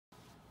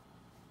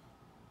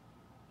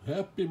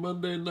Happy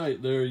Monday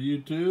night there,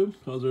 YouTube.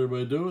 How's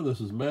everybody doing?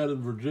 This is Matt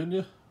in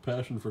Virginia,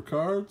 Passion for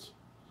Cards.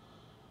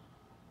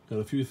 Got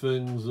a few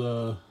things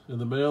in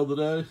the mail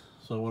today,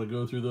 so I want to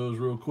go through those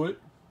real quick.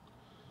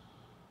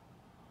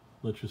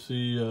 Let you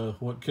see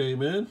what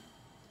came in.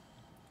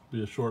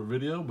 Be a short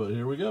video, but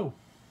here we go.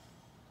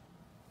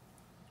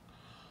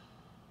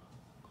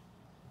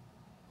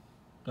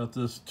 Got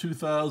this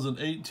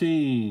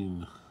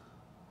 2018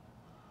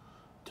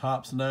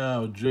 Topps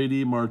Now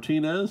JD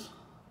Martinez.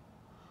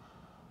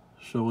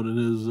 Showing in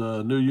his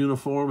new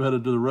uniform,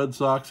 headed to the Red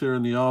Sox here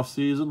in the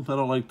off-season. I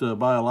don't like to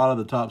buy a lot of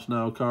the Topps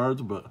Now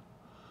cards, but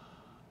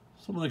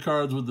some of the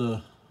cards with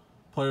the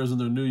players in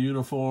their new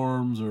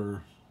uniforms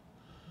or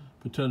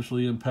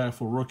potentially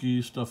impactful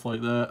rookies, stuff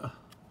like that,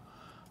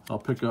 I'll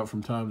pick up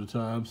from time to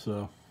time.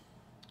 So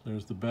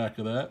there's the back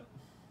of that.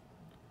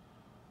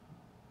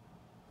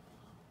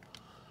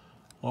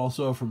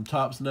 Also from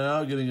Topps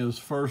Now, getting his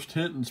first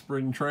hit in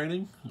spring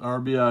training,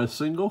 RBI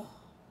single.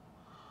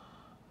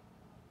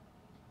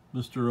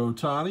 Mr.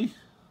 Ohtani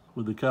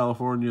with the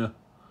California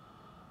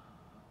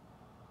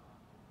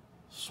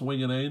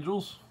Swinging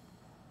Angels.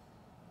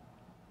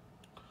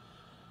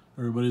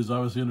 Everybody's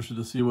obviously interested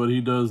to see what he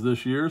does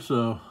this year,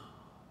 so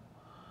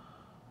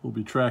we'll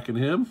be tracking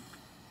him.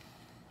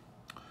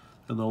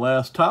 And the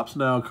last Topps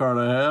Now card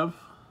I have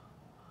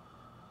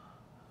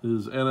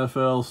is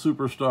NFL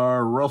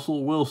superstar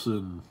Russell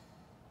Wilson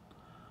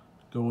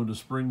going to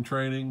spring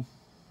training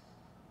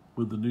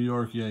with the New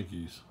York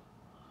Yankees.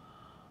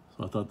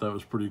 So I thought that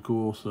was pretty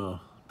cool, so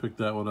picked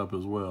that one up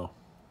as well.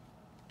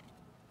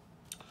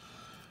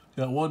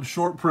 Got one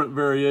short print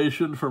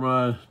variation for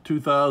my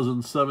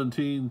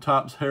 2017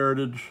 Topps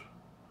Heritage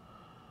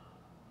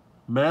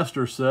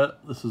Master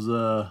Set. This is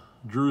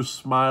Drew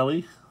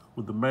Smyly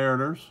with the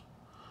Mariners.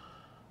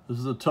 This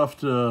is a tough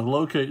to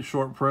locate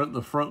short print.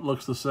 The front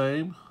looks the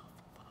same,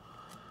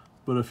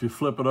 but if you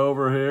flip it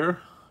over here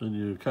and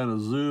you kind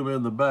of zoom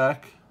in the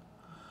back,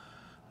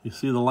 you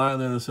see the line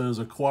there that says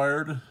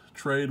acquired.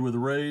 Trade with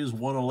Rays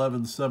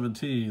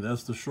 111.17.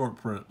 That's the short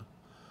print.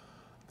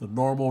 The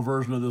normal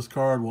version of this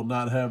card will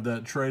not have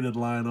that traded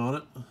line on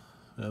it.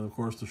 And of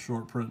course the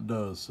short print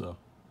does. So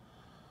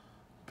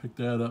pick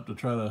that up to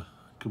try to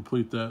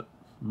complete that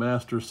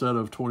master set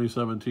of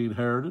 2017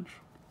 Heritage.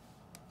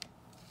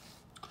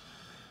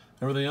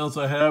 Everything else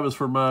I have is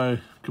for my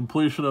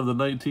completion of the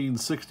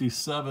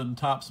 1967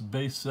 Topps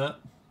base set.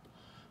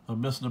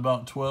 I'm missing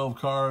about 12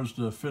 cards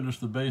to finish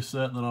the base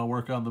set, and then I'll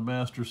work on the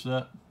master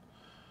set.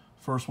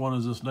 First one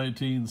is this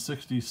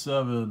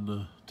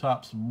 1967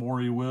 Topps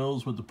Maury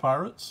Wills with the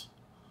Pirates.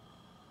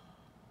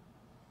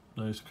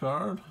 Nice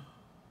card.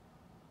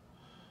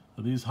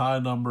 And these high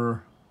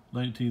number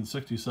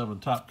 1967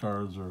 Top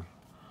cards are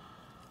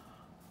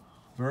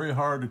very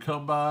hard to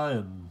come by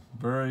and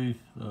very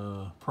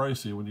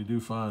pricey when you do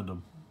find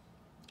them.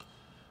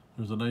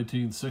 There's a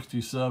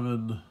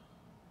 1967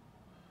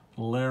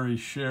 Larry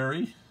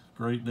Sherry,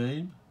 great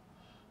name,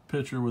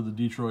 pitcher with the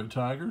Detroit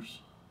Tigers.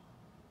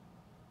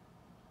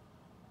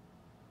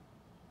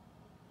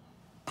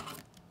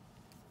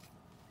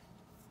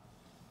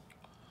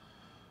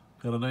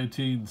 Got a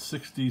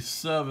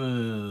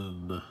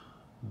 1967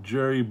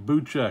 Jerry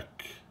Buchek,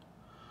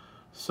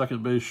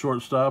 second base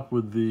shortstop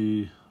with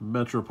the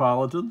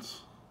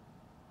Metropolitans.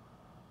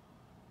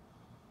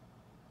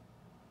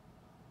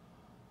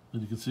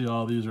 And you can see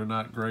all these are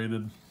not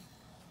graded.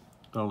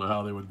 I don't know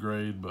how they would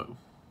grade, but it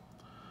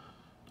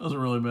doesn't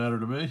really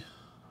matter to me.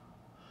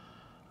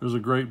 There's a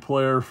great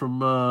player from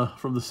the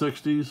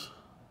 60s.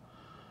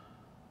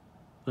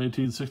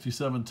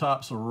 1967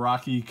 Topps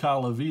Rocky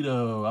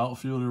Colavito,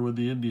 outfielder with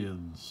the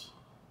Indians.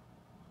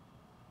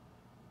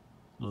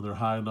 Another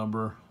high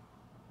number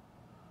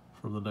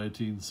from the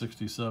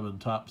 1967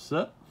 Topps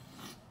set.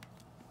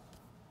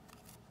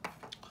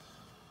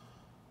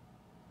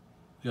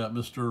 Got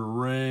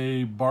Mr.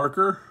 Ray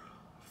Barker,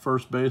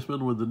 first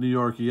baseman with the New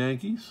York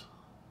Yankees.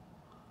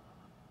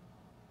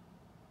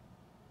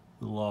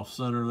 A little off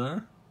center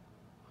there,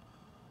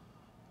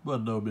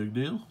 but no big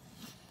deal.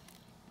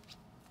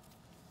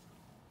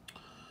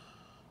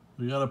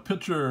 We got a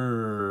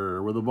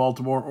pitcher with the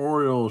Baltimore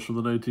Orioles from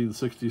the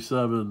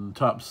 1967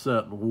 Topps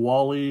set,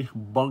 Wally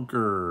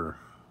Bunker.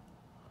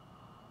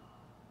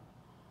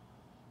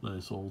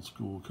 Nice old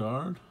school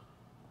card.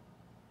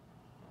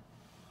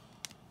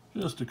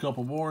 Just a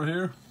couple more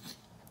here.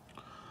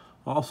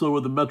 Also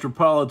with the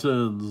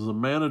Metropolitans, the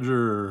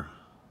manager,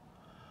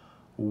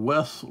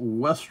 Wes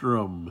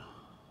Westrom.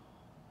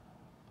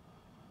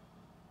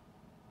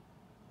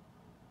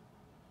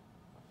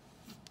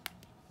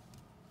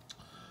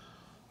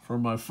 For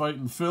my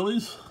Fighting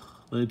Phillies,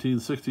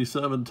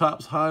 1967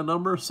 Topps high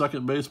number,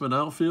 second baseman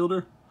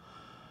outfielder,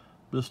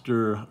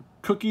 Mr.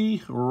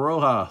 Cookie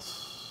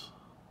Rojas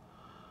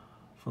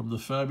from the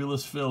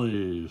fabulous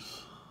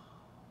Phillies.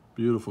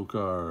 Beautiful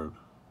card.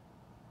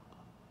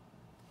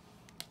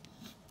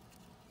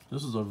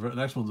 This is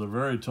next one's a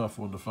very tough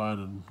one to find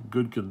in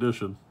good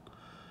condition.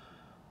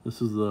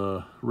 This is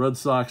the Red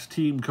Sox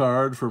team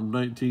card from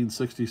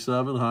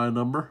 1967, high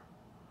number.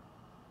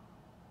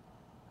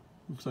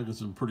 Looks like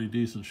it's in pretty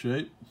decent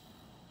shape.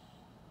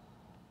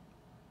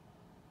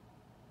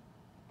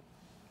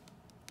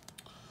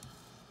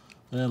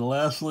 And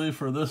lastly,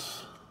 for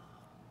this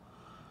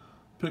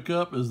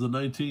pickup is the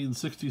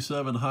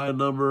 1967 high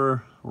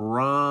number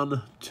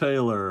Ron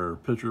Taylor,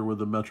 pitcher with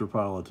the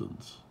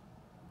Metropolitans.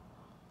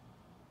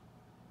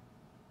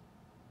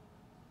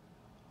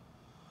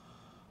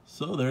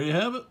 So there you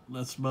have it.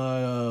 That's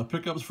my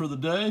pickups for the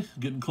day.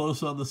 Getting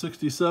close on the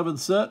 67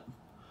 set.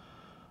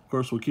 Of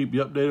course, we'll keep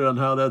you updated on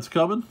how that's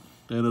coming.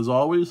 And as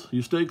always,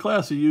 you stay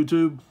classy,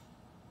 YouTube.